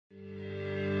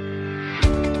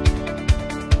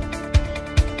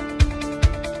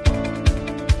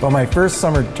Well, my first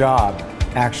summer job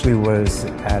actually was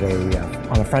at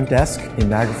on the front desk in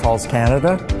Niagara Falls,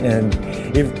 Canada,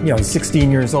 and 16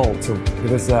 years old, so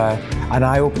it was an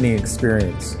eye-opening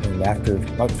experience. And after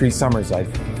about 3 summers, I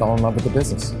fell in love with the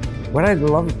business. What I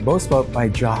love most about my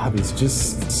job is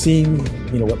just seeing,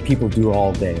 what people do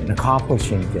all day and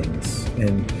accomplishing things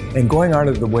and going out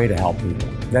of the way to help people.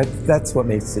 That's what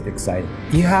makes it exciting.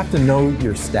 You have to know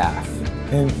your staff,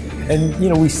 and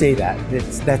we say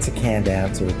that's a canned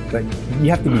answer, but you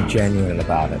have to be genuine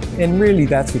about it. And really,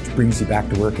 that's what brings you back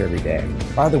to work every day.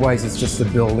 Otherwise, it's just a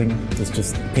building, it's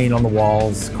just paint on the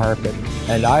walls, carpet.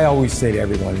 And I always say to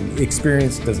everyone,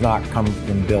 experience does not come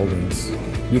from buildings.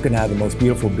 You can have the most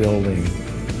beautiful building,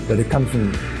 but it comes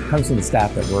from the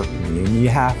staff that work for you, and you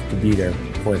have to be there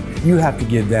for it. You have to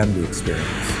give them the experience.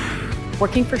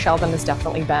 Working for Sheldon has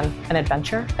definitely been an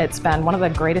adventure. It's been one of the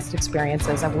greatest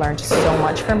experiences. I've learned so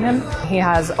much from him. He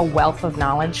has a wealth of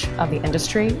knowledge of the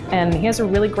industry, and he has a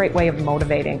really great way of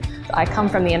motivating. I come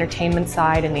from the entertainment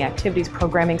side and the activities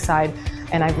programming side,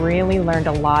 and I've really learned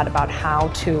a lot about how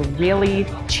to really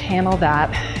channel that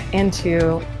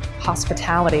into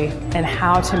hospitality and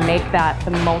how to make that the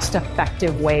most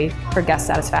effective way for guest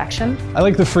satisfaction. I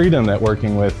like the freedom that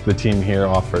working with the team here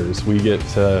offers. We get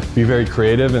to be very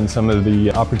creative in some of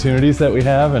the opportunities that we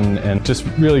have, and just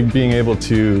really being able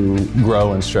to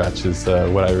grow and stretch is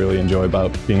what I really enjoy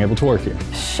about being able to work here.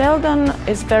 Sheldon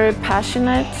is very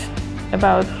passionate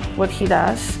about what he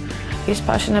does. He's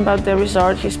passionate about the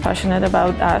resort, he's passionate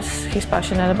about us, he's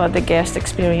passionate about the guest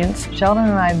experience. Sheldon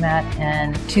and I met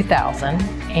in 2000,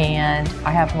 and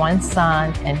I have one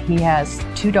son, and he has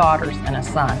 2 daughters and a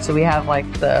son. So we have like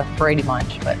the Brady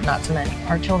Bunch, but not too many.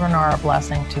 Our children are a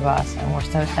blessing to us, and we're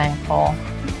so thankful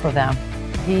for them.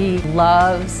 He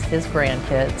loves his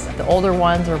grandkids. The older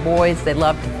ones are boys, they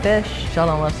love to fish.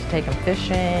 Sheldon loves to take them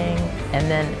fishing, and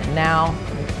then now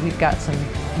we've got some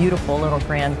beautiful little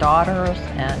granddaughters,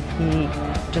 and he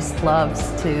just loves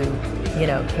to,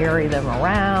 carry them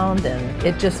around, and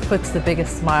it just puts the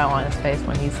biggest smile on his face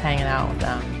when he's hanging out with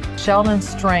them. Sheldon's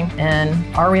strength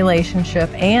in our relationship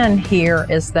and here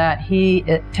is that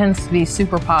it tends to be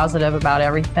super positive about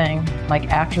everything. Like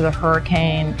after the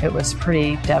hurricane, it was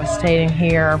pretty devastating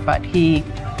here, but he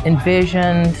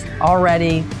envisioned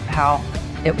already how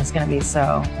it was going to be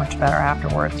so much better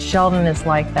afterwards. Sheldon is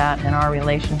like that in our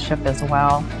relationship as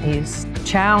well. He's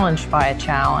challenged by a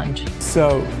challenge.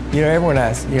 So, everyone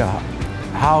asks,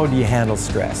 how do you handle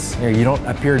stress? You don't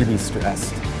appear to be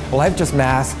stressed. Well, I've just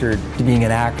mastered being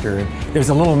an actor, and there's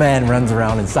a little man runs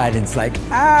around inside, and it's like,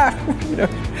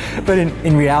 But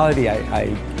in reality,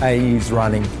 I use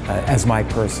running as my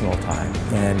personal time,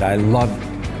 and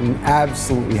we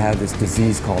absolutely have this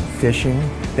disease called fishing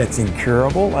that's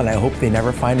incurable, and I hope they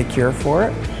never find a cure for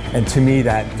it. And to me,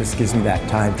 that just gives me that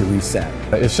time to reset.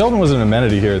 If Sheldon was an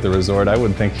amenity here at the resort, I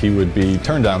would think he would be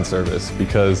turn down service,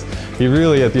 because he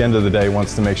really, at the end of the day,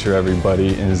 wants to make sure everybody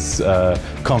is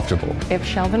comfortable. If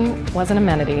Sheldon was an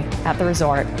amenity at the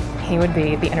resort, he would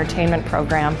be the entertainment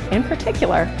program. In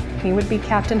particular, he would be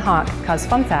Captain Hawk, because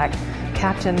fun fact,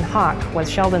 Captain Hawk was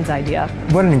Sheldon's idea.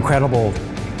 What an incredible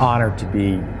honor to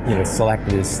be,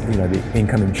 selected as, the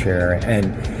incoming chair,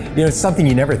 and it's something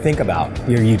you never think about,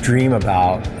 you dream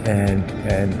about, and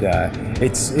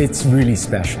it's really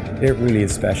special. It really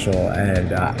is special,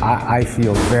 and I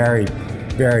feel very,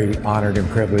 very honored and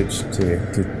privileged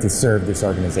to serve this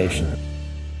organization.